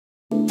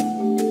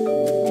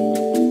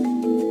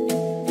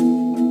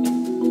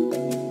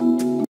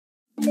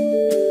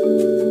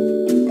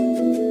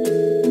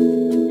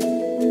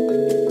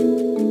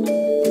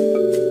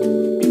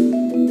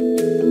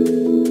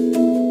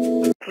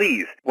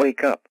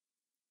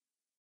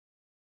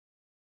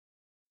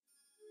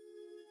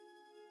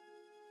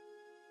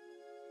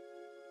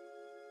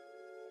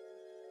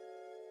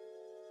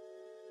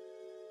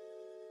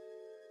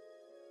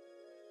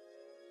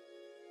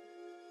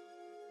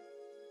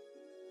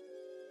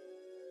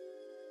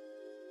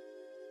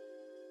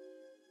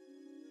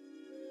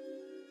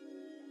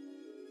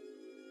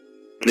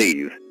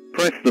Please,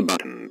 press the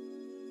button.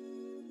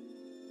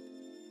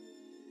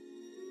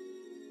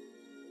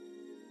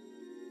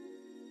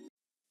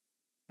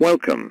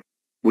 Welcome.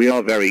 We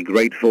are very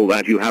grateful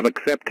that you have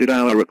accepted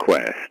our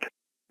request.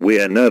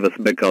 We're nervous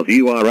because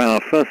you are our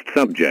first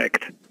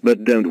subject,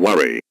 but don't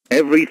worry,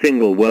 everything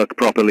will work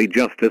properly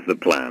just as the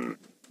plan.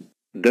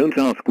 Don't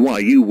ask why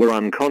you were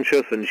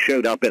unconscious and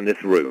showed up in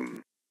this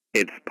room.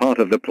 It's part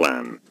of the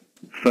plan.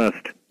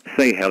 First,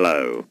 say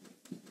hello.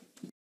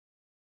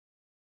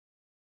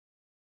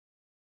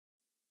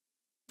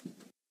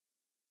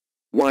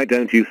 Why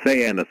don't you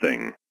say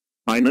anything?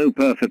 I know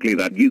perfectly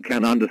that you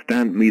can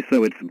understand me,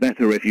 so it's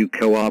better if you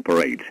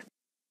cooperate.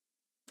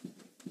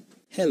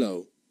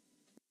 Hello.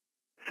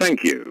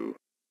 Thank you.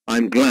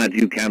 I'm glad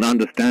you can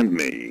understand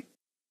me.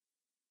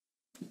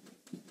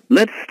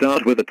 Let's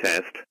start with a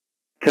test.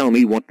 Tell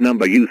me what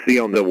number you see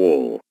on the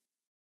wall.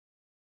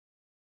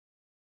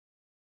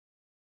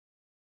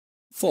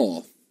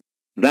 4.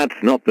 That's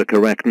not the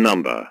correct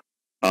number.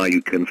 Are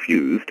you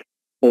confused?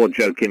 Or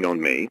joking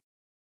on me?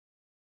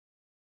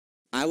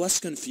 I was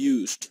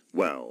confused.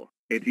 Well,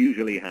 it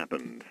usually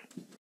happens.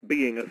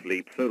 Being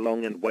asleep so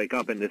long and wake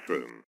up in this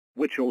room,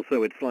 which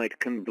also it's like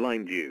can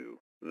blind you,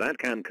 that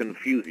can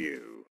confuse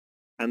you.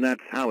 And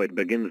that's how it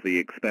begins the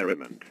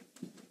experiment.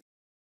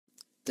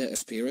 The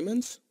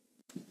experiment?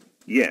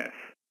 Yes,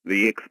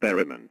 the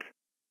experiment.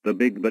 The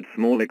big but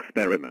small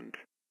experiment.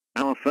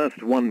 Our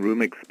first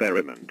one-room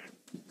experiment.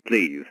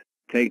 Please,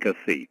 take a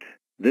seat.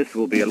 This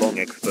will be a long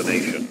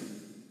explanation.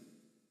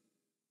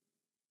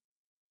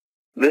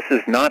 This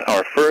is not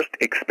our first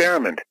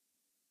experiment.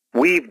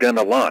 We've done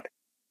a lot.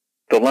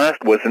 The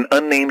last was an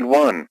unnamed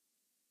one.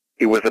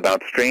 It was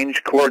about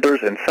strange corridors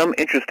and some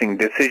interesting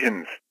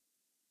decisions.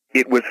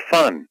 It was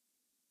fun.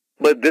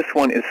 But this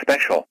one is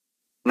special.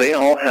 They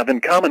all have in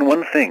common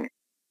one thing.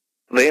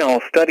 They all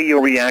study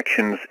your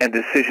reactions and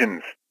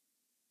decisions.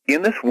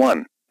 In this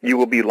one, you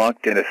will be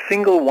locked in a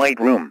single white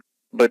room,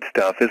 but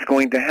stuff is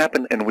going to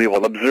happen and we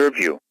will observe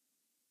you.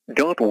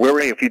 Don't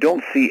worry if you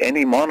don't see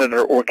any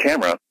monitor or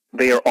camera,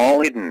 they are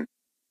all hidden.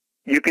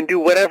 You can do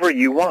whatever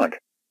you want.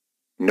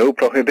 No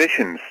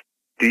prohibitions.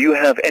 Do you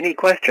have any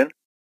question?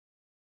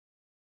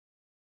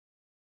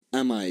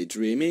 Am I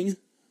dreaming?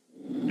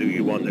 Do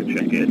you want to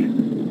check it?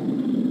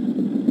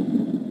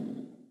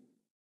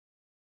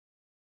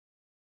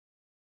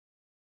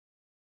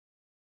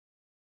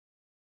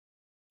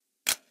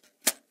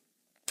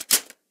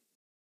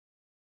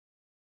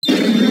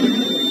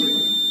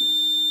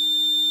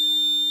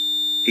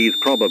 He's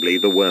probably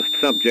the worst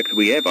subject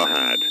we ever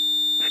had.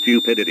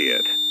 Stupid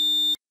idiot.